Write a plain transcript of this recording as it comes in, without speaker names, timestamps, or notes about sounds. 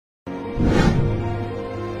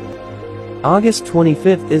August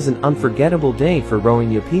 25th is an unforgettable day for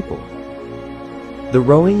Rohingya people. The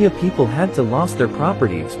Rohingya people had to lose their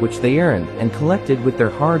properties which they earned and collected with their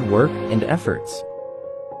hard work and efforts.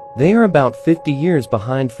 They are about 50 years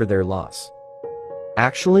behind for their loss.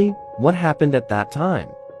 Actually, what happened at that time?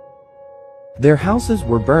 Their houses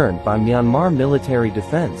were burned by Myanmar military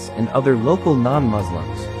defense and other local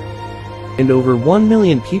non-Muslims. And over 1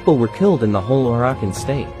 million people were killed in the whole Arakan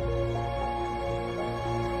state.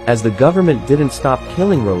 As the government didn't stop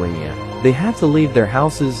killing Rohingya, they had to leave their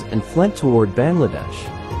houses and fled toward Bangladesh.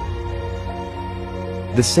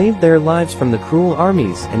 They saved their lives from the cruel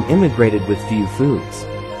armies and immigrated with few foods.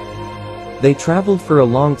 They traveled for a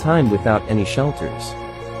long time without any shelters.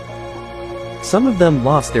 Some of them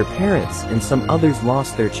lost their parents and some others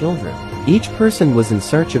lost their children. Each person was in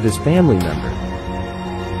search of his family member.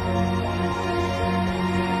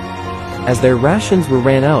 As their rations were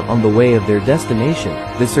ran out on the way of their destination,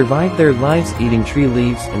 they survived their lives eating tree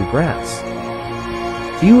leaves and grass.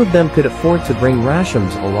 Few of them could afford to bring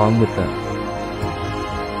rations along with them.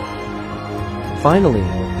 Finally,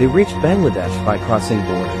 they reached Bangladesh by crossing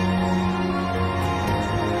border.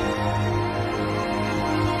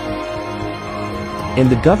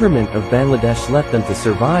 And the government of Bangladesh let them to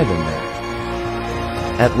survive in there.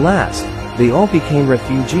 At last, they all became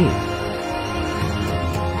refugees.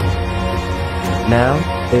 Now,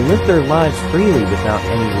 they live their lives freely without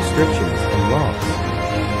any restrictions and laws.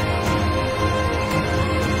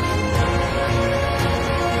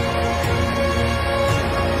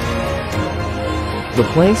 The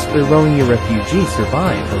place where Rohingya refugees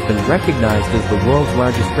survive has been recognized as the world's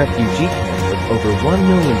largest refugee camp with over 1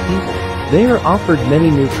 million people. They are offered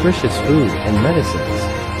many nutritious food and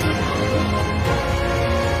medicines.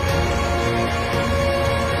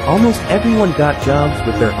 Almost everyone got jobs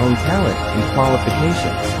with their own talent and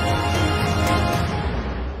qualifications.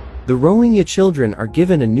 The Rohingya children are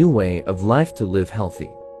given a new way of life to live healthy.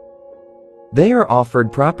 They are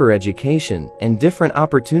offered proper education and different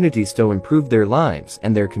opportunities to improve their lives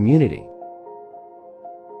and their community.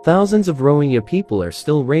 Thousands of Rohingya people are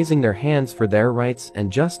still raising their hands for their rights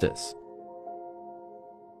and justice.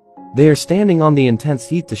 They are standing on the intense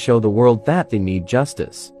heat to show the world that they need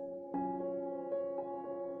justice.